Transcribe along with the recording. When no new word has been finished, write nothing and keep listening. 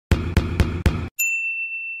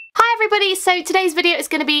everybody, so today's video is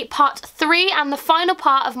going to be part 3 and the final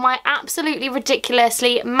part of my absolutely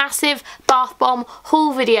ridiculously massive bath bomb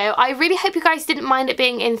haul video. I really hope you guys didn't mind it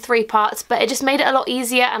being in 3 parts, but it just made it a lot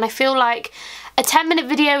easier, and I feel like a 10-minute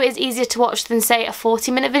video is easier to watch than, say, a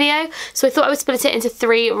 40-minute video, so I thought I would split it into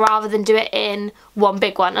 3 rather than do it in one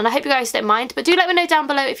big one, and I hope you guys don't mind. But do let me know down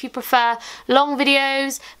below if you prefer long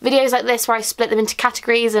videos like this where I split them into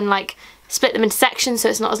categories and like split them into sections so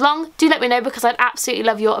it's not as long. Do let me know because I'd absolutely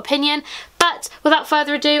love your opinion. But without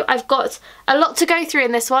further ado, I've got a lot to go through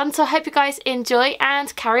in this one, so I hope you guys enjoy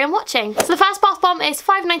and carry on watching. So the first bath bomb is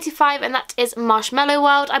 $5.95 and that is Marshmallow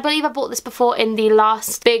World. I believe I bought this before in the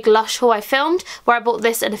last big Lush haul I filmed, where I bought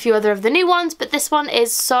this and a few other of the new ones, but this one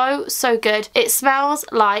is so good. It smells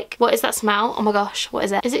like, what is that smell? Oh my gosh, what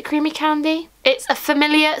is it? Is it creamy candy? It's a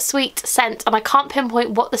familiar sweet scent and I can't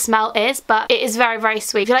pinpoint what the smell is, but it is very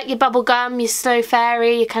sweet. If you like your bubble gum, your snow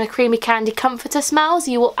fairy, your kind of creamy candy comforter smells,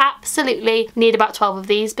 you will absolutely need about 12 of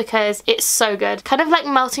these because it's so good. Kind of like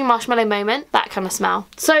melting marshmallow moment, that kind of smell.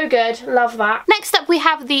 So good, love that. Next up we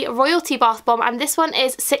have the Royalty Bath Bomb, and this one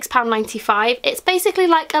is £6.95. It's basically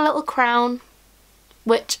like a little crown,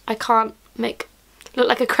 which I can't make look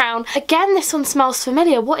like a crown. Again, this one smells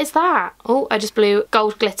familiar. What is that? Oh, I just blew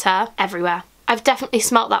gold glitter everywhere. I've definitely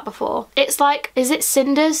smelt that before. It's like, is it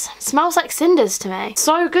cinders? It smells like cinders to me.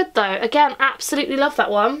 So good though. Again, absolutely love that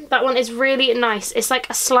one. That one is really nice. It's like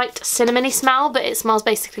a slight cinnamony smell, but it smells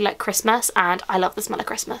basically like Christmas, and I love the smell of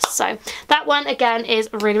Christmas. So that one again is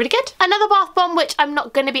really good. Another bath bomb which I'm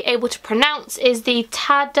not going to be able to pronounce is the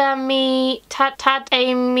Tadamia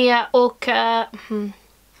Orca.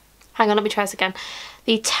 Hang on, let me try this again.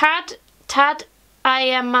 The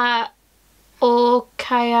Tadayama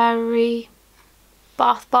Orkayari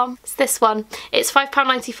bath bomb. It's this one. It's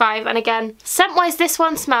 £5.95, and again, scent wise this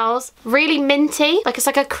one smells really minty, like it's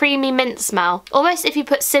like a creamy mint smell. Almost if you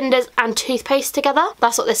put cinders and toothpaste together,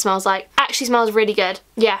 that's what this smells like. Actually smells really good.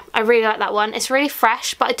 Yeah, I really like that one. It's really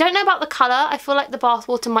fresh, but I don't know about the colour. I feel like the bath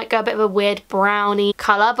water might go a bit of a weird browny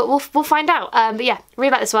colour, but we'll find out. But yeah, really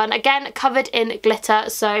like this one. Again, covered in glitter,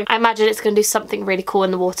 so I imagine it's going to do something really cool in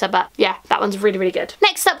the water, but yeah, that one's really good.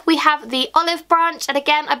 Next up we have the Olive Branch, and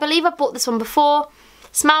again, I believe I bought this one before.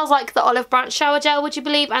 Smells like the Olive Branch shower gel, would you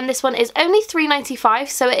believe? And this one is only £3.95,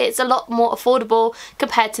 so it's a lot more affordable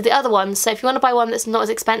compared to the other ones. So if you want to buy one that's not as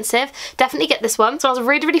expensive, definitely get this one. It smells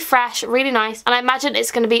really fresh, really nice, and I imagine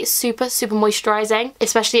it's going to be super moisturising,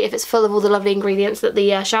 especially if it's full of all the lovely ingredients that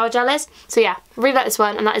the shower gel is. So yeah, really like this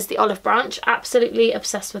one, and that is the Olive Branch. Absolutely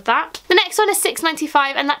obsessed with that. The next one is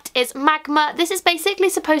 $6.95, and that is Magma. This is basically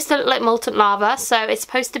supposed to look like molten lava, so it's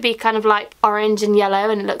supposed to be kind of like orange and yellow,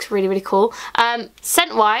 and it looks really cool.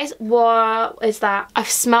 Scent wise, what is that? I've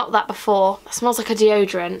smelt that before. It smells like a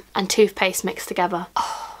deodorant and toothpaste mixed together.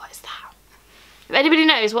 Oh, what is that? If anybody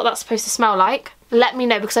knows what that's supposed to smell like, let me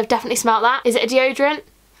know, because I've definitely smelt that. Is it a deodorant?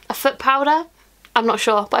 A foot powder? I'm not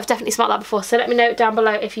sure, but I've definitely smelt that before, so let me know down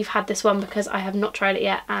below if you've had this one, because I have not tried it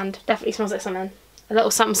yet and definitely smells like something. A little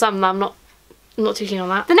something I'm not too keen on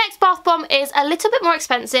that. The next bath bomb is a little bit more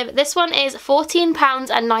expensive. This one is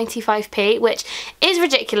 £14.95, which is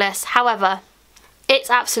ridiculous. However, it's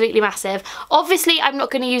absolutely massive. Obviously, I'm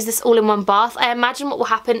not going to use this all in one bath. I imagine what will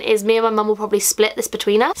happen is me and my mum will probably split this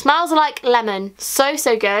between us. Smells like lemon. So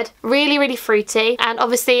good. Really fruity. And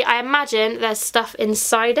obviously, I imagine there's stuff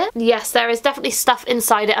inside it. Yes, there is definitely stuff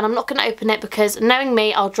inside it, and I'm not going to open it because, knowing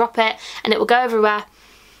me, I'll drop it and it will go everywhere.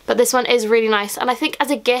 But this one is really nice, and I think as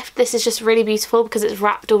a gift this is just really beautiful because it's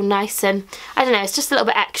wrapped all nice, and I don't know, it's just a little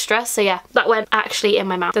bit extra. So yeah, that went actually in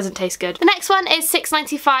my mouth. Doesn't taste good. The next one is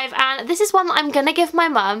 $6.95, and this is one that I'm gonna give my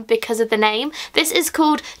mum because of the name. This is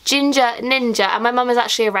called Ginger Ninja, and my mum is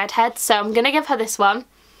actually a redhead, so I'm gonna give her this one.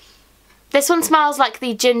 This one smells like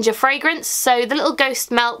the ginger fragrance, so the little ghost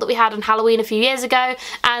melt that we had on Halloween a few years ago,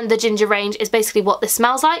 and the ginger range is basically what this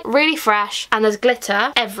smells like. Really fresh, and there's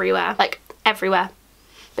glitter everywhere, like everywhere.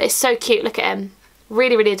 But it's so cute, look at him.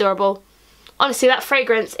 Really adorable. Honestly, that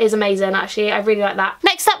fragrance is amazing, actually. I really like that.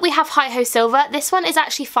 Next up, we have Hi Ho Silver. This one is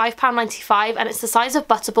actually £5.95, and it's the size of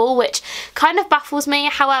Butterball, which kind of baffles me.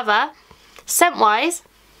 However, scent-wise,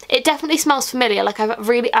 it definitely smells familiar. Like,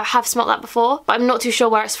 I have smelt that before, but I'm not too sure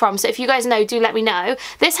where it's from. So if you guys know, do let me know.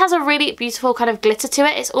 This has a really beautiful kind of glitter to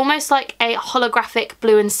it. It's almost like a holographic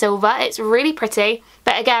blue and silver. It's really pretty.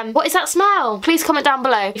 But again, what is that smell? Please comment down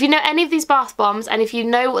below. If you know any of these bath bombs, and if you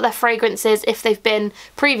know what their fragrance is, if they've been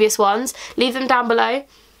previous ones, leave them down below,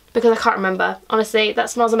 because I can't remember. Honestly, that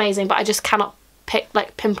smells amazing, but I just cannot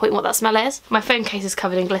pinpoint what that smell is. My phone case is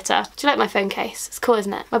covered in glitter. Do you like my phone case? It's cool,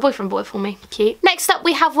 isn't it? My boyfriend bought it for me. Cute. Next up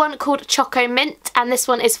we have one called Choco Mint, and this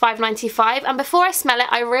one is £5.95, and before I smell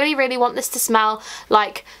it, I really want this to smell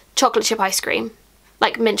like chocolate chip ice cream.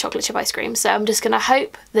 Like mint chocolate chip ice cream. So I'm just gonna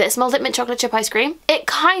hope that it smells like mint chocolate chip ice cream. It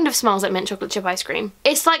kind of smells like mint chocolate chip ice cream.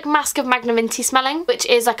 It's like Mask of Magna Minty smelling, which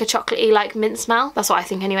is like a chocolatey like mint smell. That's what I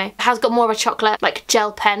think anyway. It has got more of a chocolate like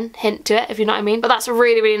gel pen hint to it, if you know what I mean. But that's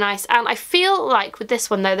really, really nice. And I feel like with this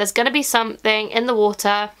one though, there's gonna be something in the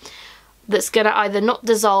water that's gonna either not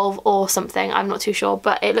dissolve or something. I'm not too sure,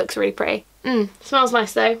 but it looks really pretty. Smells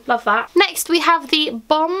nice though, love that. Next we have the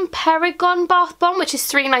Bomb Perigon Bath Bomb, which is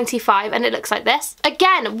 $3.95 and it looks like this.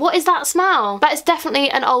 Again, what is that smell? That is definitely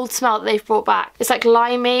an old smell that they've brought back. It's like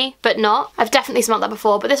limey, but not. I've definitely smelled that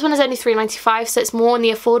before, but this one is only $3.95, so it's more on the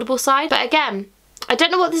affordable side. But again, I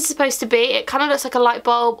don't know what this is supposed to be. It kind of looks like a light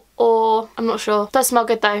bulb, or I'm not sure. Does smell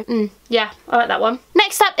good though. Yeah, I like that one.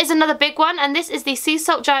 Next up is another big one, and this is the Sea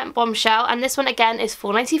Salt Giant Bombshell, and this one again is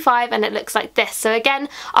 $4.95 and it looks like this. So again,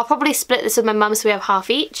 I'll probably split this with my mum so we have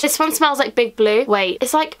half each. This one smells like Big Blue. Wait,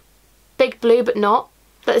 it's like Big Blue but not.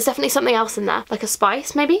 But there's definitely something else in there, like a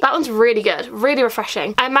spice maybe. That one's really good, really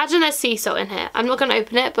refreshing. I imagine there's sea salt in here. I'm not going to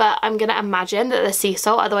open it, but I'm going to imagine that there's sea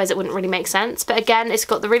salt, otherwise it wouldn't really make sense. But again, it's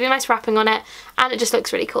got the really nice wrapping on it and it just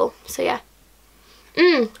looks really cool. So yeah.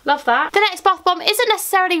 Love that. The next bath bomb isn't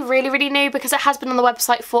necessarily really, really new because it has been on the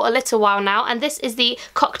website for a little while now, and this is the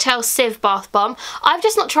Cocktail Sieve Bath Bomb. I've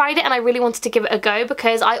just not tried it and I really wanted to give it a go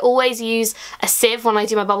because I always use a sieve when I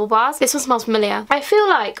do my bubble baths. This one smells familiar. I feel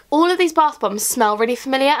like all of these bath bombs smell really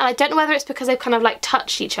familiar, and I don't know whether it's because they've kind of like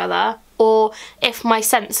touched each other or if my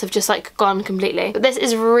scents have just like gone completely. But this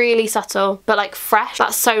is really subtle but like fresh.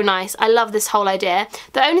 That's so nice. I love this whole idea.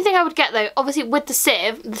 The only thing I would get though, obviously with the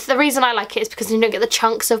sieve, the reason I like it is because you don't get the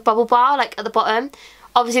chunks of bubble bar like at the bottom.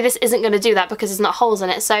 Obviously this isn't going to do that because there's not holes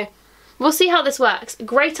in it, so we'll see how this works.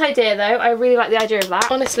 Great idea though. I really like the idea of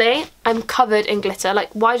that. Honestly, I'm covered in glitter.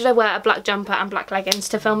 Like, why did I wear a black jumper and black leggings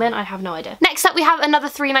to film in? I have no idea. Next up we have another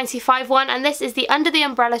 $3.95 one, and this is the Under the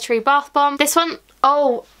Umbrella Tree Bath Bomb. This one,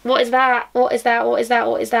 oh, what is that? What is that? What is that?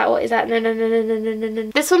 What is that? What is that? No, no, no, no, no, no, no,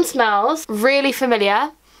 no. This one smells really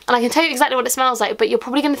familiar. And I can tell you exactly what it smells like, but you're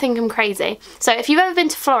probably going to think I'm crazy. So if you've ever been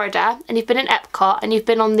to Florida and you've been in Epcot and you've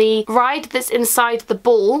been on the ride that's inside the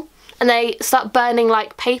ball and they start burning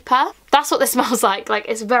like paper, that's what this smells like. Like,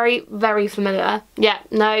 it's very, very familiar. Yeah,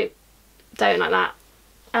 no, don't like that.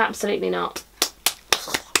 Absolutely not.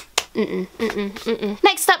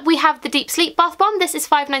 Next up we have the Deep Sleep Bath Bomb. This is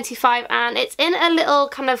 $5.95 and it's in a little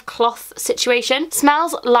kind of cloth situation.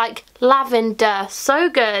 Smells like lavender. So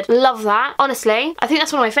good. Love that. Honestly, I think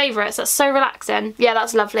that's one of my favourites. That's so relaxing. Yeah,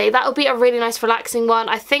 that's lovely. That would be a really nice relaxing one.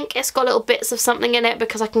 I think it's got little bits of something in it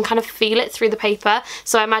because I can kind of feel it through the paper.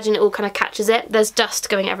 So I imagine it all kind of catches it. There's dust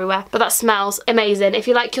going everywhere. But that smells amazing. If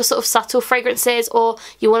you like your sort of subtle fragrances or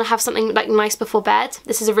you want to have something like nice before bed,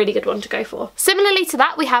 this is a really good one to go for. Similarly to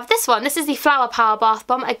that, we have this one. This is the Flower Power Bath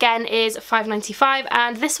Bomb. Again is $5.95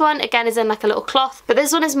 and this one again is in like a little cloth. But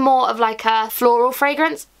this one is more of like a floral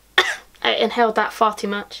fragrance. I inhaled that far too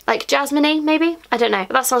much. Like jasmine-y, maybe? I don't know.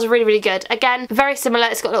 But that smells really, really good. Again, very similar.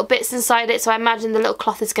 It's got little bits inside it, so I imagine the little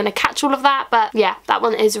cloth is going to catch all of that. But yeah, that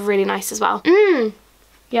one is really nice as well.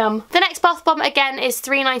 Yum. The next bath bomb again is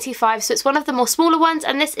 $3.95, so it's one of the more smaller ones,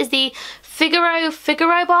 and this is the Figaro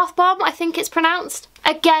Bath Bomb, I think it's pronounced.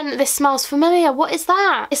 Again, this smells familiar. What is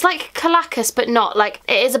that? It's like Collis, but not. Like,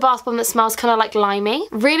 it is a bath bomb that smells kind of like limey.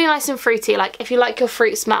 Really nice and fruity, like if you like your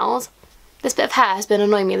fruit smells. This bit of hair has been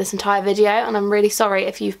annoying me this entire video, and I'm really sorry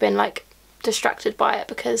if you've been like distracted by it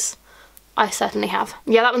because I certainly have.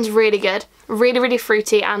 Yeah, that one's really good. Really, really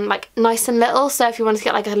fruity and like nice and little, so if you wanted to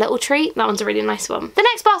get like a little treat, that one's a really nice one. The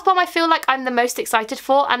next bath bomb I feel like I'm the most excited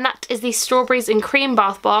for, and that is the Strawberries and Cream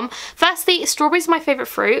Bath Bomb. Firstly, strawberries are my favourite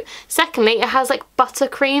fruit. Secondly, it has like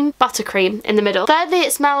buttercream in the middle. Thirdly,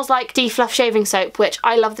 it smells like defluff shaving soap, which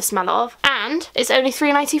I love the smell of, and it's only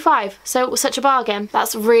 $3.95, so it was such a bargain.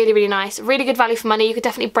 That's really, really nice. Really good value for money. You could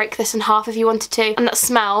definitely break this in half if you wanted to, and that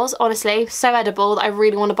smells, honestly, so edible that I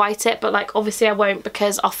really want to bite it, but like obviously I won't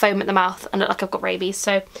because I'll foam at the mouth and look like I've got rabies,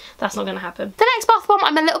 so that's not going to happen. The next bath bomb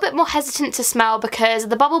I'm a little bit more hesitant to smell because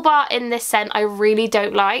the bubble bar in this scent I really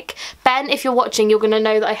don't like. Ben, if you're watching, you're going to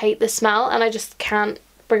know that I hate this smell and I just can't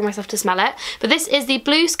bring myself to smell it. But this is the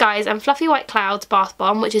Blue Skies and Fluffy White Clouds Bath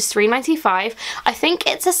Bomb, which is $3.95. I think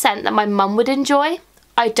it's a scent that my mum would enjoy.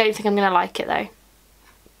 I don't think I'm going to like it though.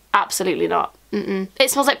 Absolutely not. It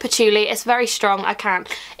smells like patchouli. It's very strong. I can't.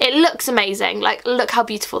 It looks amazing. Like, look how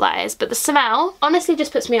beautiful that is. But the smell honestly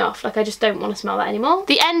just puts me off. Like, I just don't want to smell that anymore.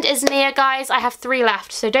 The end is near, guys. I have 3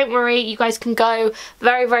 left, so don't worry. You guys can go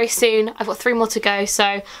very, very soon. I've got 3 more to go,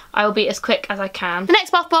 so I will be as quick as I can. The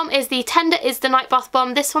next bath bomb is the Tender is the Night Bath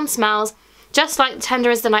Bomb. This one smells just like Tender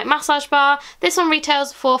as the Night massage bar. This one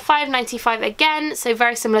retails for £5.95 again, so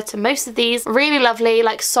very similar to most of these. Really lovely,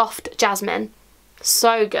 like soft jasmine.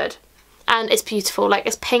 So good. And it's beautiful, like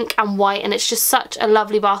it's pink and white, and it's just such a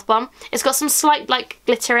lovely bath bomb. It's got some slight like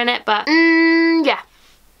glitter in it, but yeah,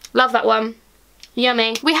 love that one.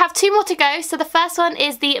 Yummy. We have 2 more to go. So the first one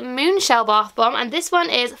is the Moonshell bath bomb, and this one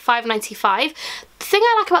is £5.95. The thing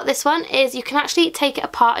I like about this one is you can actually take it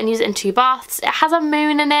apart and use it in 2 baths. It has a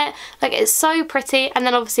moon in it, like it's so pretty, and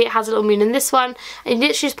then obviously it has a little moon in this one, and you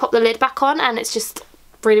literally just pop the lid back on and it's just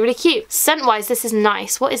really, really cute. Scent wise, this is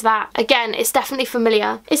nice. What is that? Again, it's definitely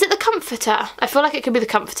familiar. Is it the Comforter? I feel like it could be the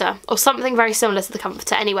Comforter or something very similar to the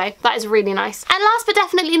Comforter. Anyway, that is really nice. And last but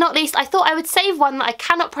definitely not least, I thought I would save one that I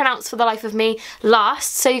cannot pronounce for the life of me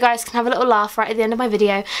last, so you guys can have a little laugh right at the end of my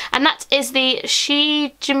video. And that is the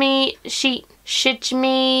Shijimi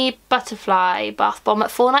Butterfly bath bomb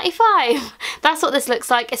at £4.95. That's what this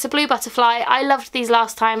looks like. It's a blue butterfly. I loved these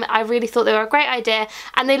last time. I really thought they were a great idea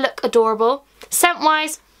and they look adorable. Scent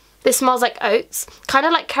wise, this smells like oats, kind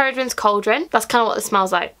of like Ceridwen's Cauldron. That's kind of what this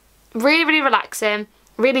smells like. Really, really relaxing,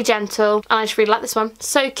 really gentle, and I just really like this one.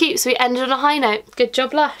 So cute. So we ended on a high note. Good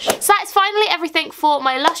job, Lush. So that is finally everything for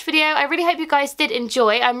my Lush video. I really hope you guys did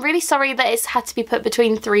enjoy. I'm really sorry that it's had to be put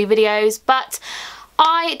between 3 videos, but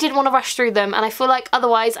I didn't want to rush through them, and I feel like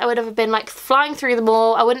otherwise I would have been like flying through them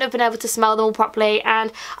all. I wouldn't have been able to smell them all properly,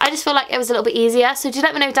 and I just feel like it was a little bit easier. So do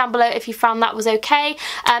let me know down below if you found that was okay.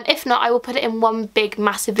 If not, I will put it in one big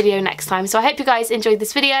massive video next time. So I hope you guys enjoyed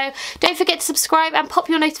this video. Don't forget to subscribe and pop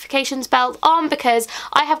your notifications bell on, because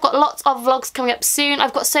I have got lots of vlogs coming up soon.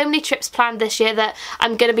 I've got so many trips planned this year that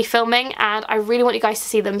I'm going to be filming, and I really want you guys to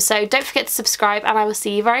see them. So don't forget to subscribe, and I will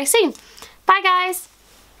see you very soon. Bye guys!